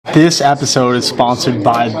This episode is sponsored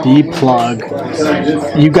by The Plug.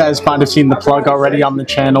 You guys might have seen The Plug already on the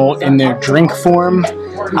channel in their drink form.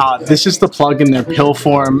 This is The Plug in their pill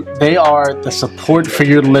form. They are the support for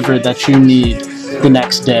your liver that you need the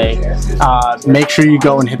next day. Make sure you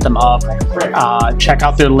go and hit them up. Check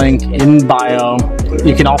out their link in bio.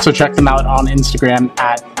 You can also check them out on Instagram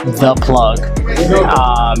at The Plug.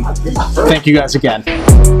 Thank you guys again.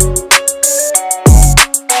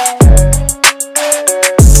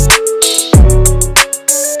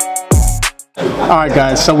 Alright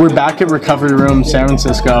guys, so we're back at Recovery Room San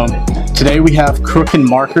Francisco. Today we have Crook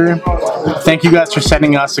Marker. Thank you guys for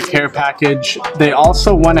sending us a care package. They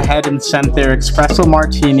also went ahead and sent their espresso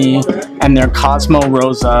martini and their Cosmo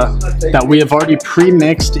Rosa that we have already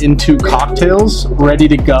pre-mixed into cocktails ready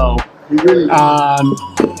to go. We're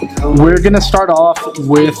gonna start off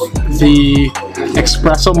with the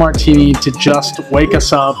espresso martini to just wake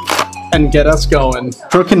us up and get us going.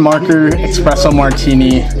 Crook Marker espresso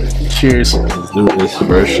martini. Cheers. Let's do this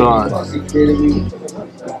first shot.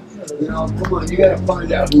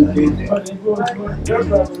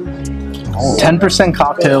 10%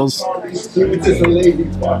 cocktails.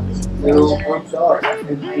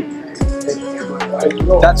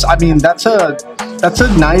 That's a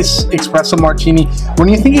nice espresso martini. When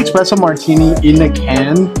you think espresso martini in a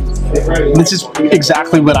can, this is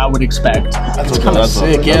exactly what I would expect. It's kind of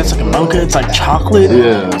sick. Yeah, it's like a mocha. It's like chocolate.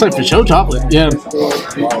 Yeah. It's like for sure chocolate. Yeah.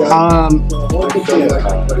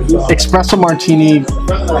 Espresso martini,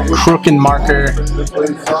 Crook Marker.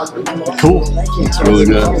 Cool. It's really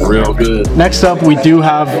good. Real good. Next up, we do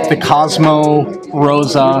have the Cosmo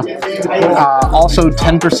Rosa. Also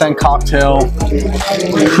 10% cocktail,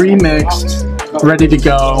 pre-mixed, ready to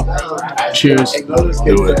go. Cheers.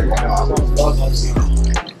 Do it.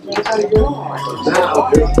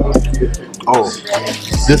 Oh,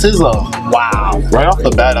 this is a wow! Right off the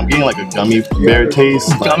bat, I'm getting like a gummy bear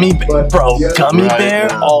taste. Gummy bear.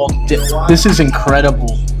 Oh, this is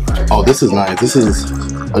incredible. Oh, this is nice. This is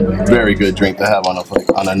a very good drink to have on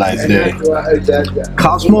a nice day.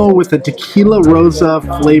 Cosmo with a tequila rosa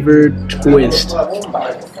flavored twist.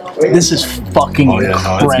 This is fucking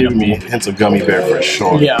incredible. It's giving me hints of gummy bear for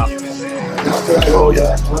sure. Yeah. Oh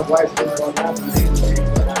yeah.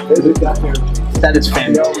 That is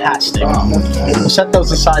fantastic. We'll set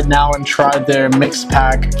those aside now and try their mixed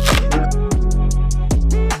pack.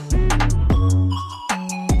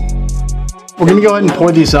 We're gonna go ahead and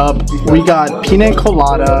pour these up. We got pina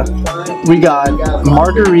colada, we got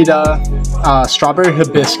margarita, strawberry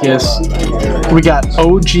hibiscus, we got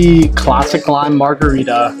OG classic lime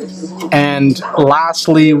margarita, and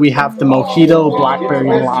lastly we have the mojito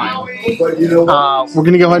blackberry lime. We're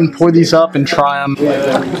gonna go ahead and pour these up and try them.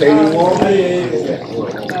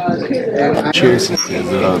 Cheers. Cheers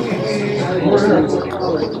it up.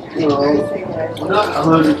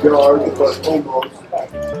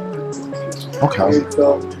 Okay.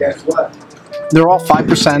 They're all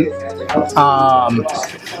 5%.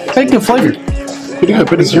 Very good flavor. Pretty good,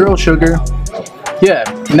 but zero sugar. Yeah.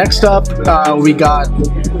 Next up, we got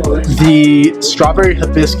the strawberry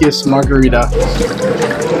hibiscus margarita.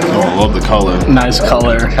 Oh, I love the color. Nice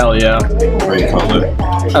color. Hell yeah. Great color.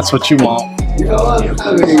 That's what you want.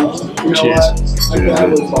 Cheers.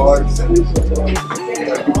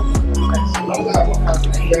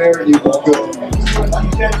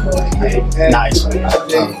 Nice.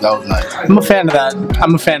 That was nice. I'm a fan of that.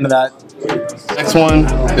 I'm a fan of that. Next one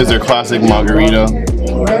is their classic margarita.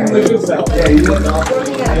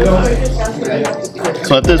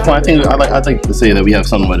 So at this point, I'd like to say that we have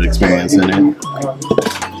somewhat experience in it.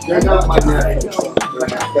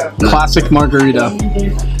 Classic margarita.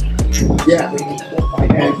 Yeah.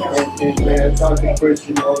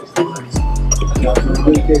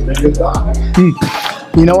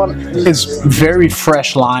 You know what? It's very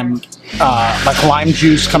fresh lime, like lime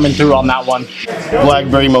juice coming through on that one.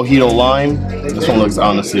 Blackberry mojito lime. This one looks,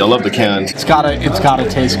 honestly, I love the can. It's gotta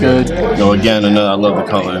taste good. No, again, I love the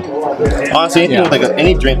color. Honestly, anything with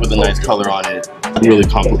any drink with a nice color on it really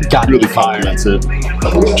compliments it.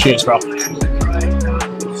 Cheers, bro.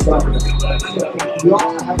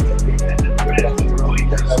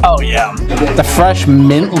 Oh yeah, the fresh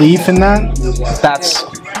mint leaf in that's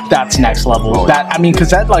next level. Oh, that because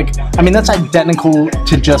that's identical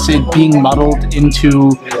to just it being muddled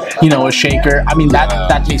into a shaker.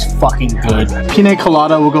 That tastes fucking good. Pina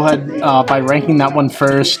colada, we'll go ahead by ranking that one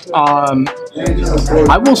first.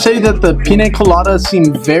 I will say that the pina colada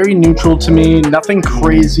seemed very neutral to me. Nothing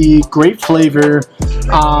crazy, great flavor,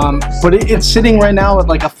 but it's sitting right now at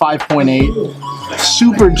like a 5.8.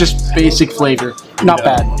 Super just basic flavor, not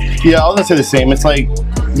bad. Yeah, I was gonna say the same. It's like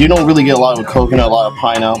you don't really get a lot of coconut, a lot of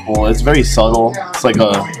pineapple. example. It's very subtle. It's like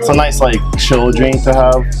it's a nice like chill drink to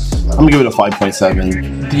have. I'm gonna give it a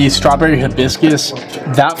 5.7. The strawberry hibiscus,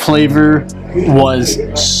 that flavor was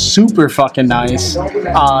super fucking nice.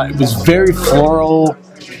 It was very floral.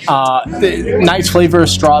 Nice flavor of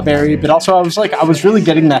strawberry, but also I was really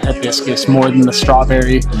getting that hibiscus more than the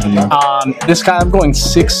strawberry. This guy, I'm going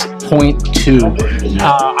 6.2.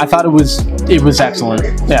 I thought it was excellent.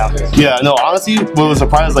 Yeah, no, honestly, what was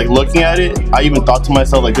surprised, like looking at it, I even thought to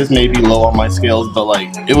myself, like, this may be low on my scales, but like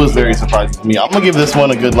it was very surprising to me. I'm gonna give this one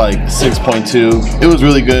a good like 6.2. It was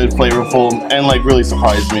really good, flavorful, and like really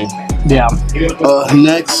surprised me. Yeah.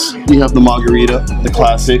 Next, we have the margarita, the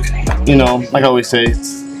classic. You know, like I always say,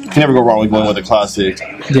 you can never go wrong with going with a classic.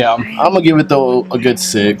 Yeah. I'm gonna give it though a good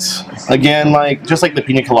 6. Again, like just like the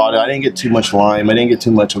pina colada, I didn't get too much lime. I didn't get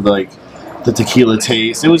too much of like the tequila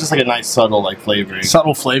taste. It was just like a nice subtle like flavoring.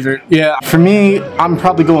 Subtle flavor. Yeah. For me, I'm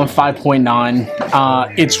probably going 5.9.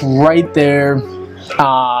 It's right there.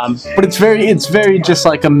 But it's very just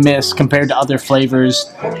like a miss compared to other flavors.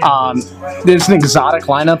 There's an exotic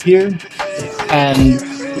lineup here, and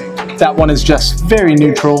that one is just very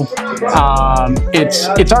neutral.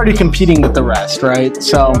 It's already competing with the rest, right?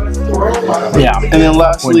 So yeah. And then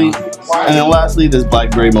lastly, this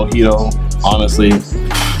blackberry mojito. Honestly,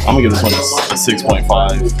 I'm gonna give this one a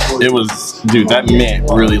 6.5. It was, dude, that mint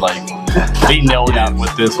really like, they nailed it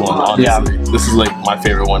with this one, honestly. Yeah. This is like my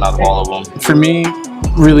favorite one out of all of them. For me,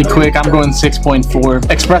 really quick, I'm going 6.4.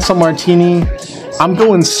 Espresso martini, I'm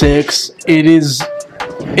going 6. It is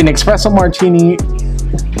an espresso martini,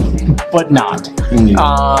 but not.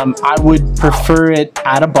 I would prefer it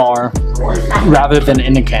at a bar rather than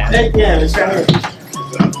in a can.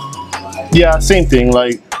 Yeah, same thing.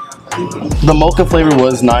 Like, the mocha flavor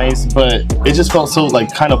was nice, but it just felt so like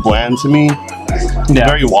kind of bland to me. Yeah.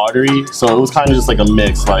 Very watery, so it was kind of just like a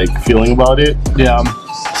mixed like feeling about it. Yeah.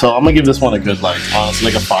 So I'm gonna give this one a good like, honestly,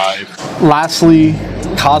 like a 5. Lastly,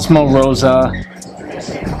 Cosmo Rosa.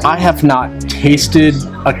 I have not tasted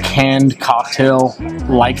a canned cocktail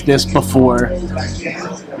like this before,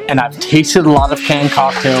 and I've tasted a lot of canned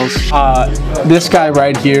cocktails. This guy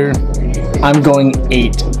right here, I'm going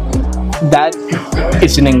 8. That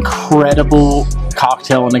is an incredible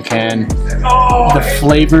cocktail in a can. The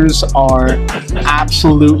flavors are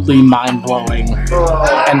absolutely mind-blowing,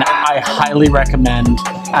 and I highly recommend,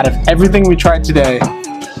 out of everything we tried today,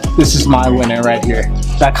 this is my winner right here.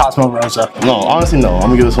 That Cosmo Rosa. No, honestly, no. I'm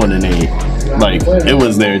gonna give this one an 8. Like, it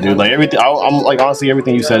was there, dude. Like, everything, I'm like, honestly,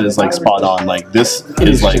 everything you said is like spot on. Like, this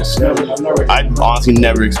is like, I honestly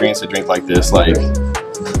never experienced a drink like this. Like,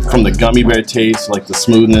 from the gummy bear taste, like the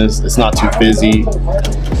smoothness, it's not too fizzy.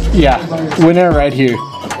 Yeah, winner right here.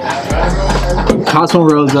 Cosmo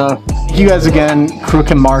Rosa. Thank you guys again,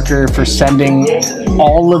 Crook Marker, for sending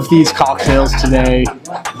all of these cocktails today.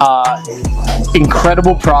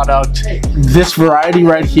 Incredible product. This variety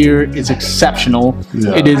right here is exceptional.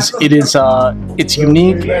 Yeah. It's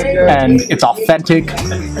unique and it's authentic.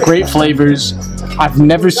 Great flavors. I've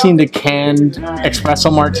never seen a canned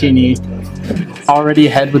espresso martini. Already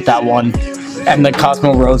ahead with that one, and the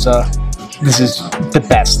Cosmo Rosa. This is the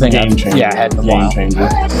best thing. Game changer. Yeah, had in a while. Game changer.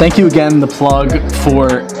 Thank you again, The Plug,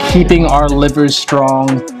 for keeping our livers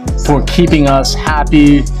strong, for keeping us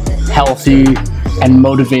happy, healthy, and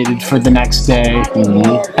motivated for the next day.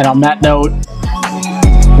 And on that note,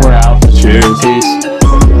 we're out. Cheers. Peace.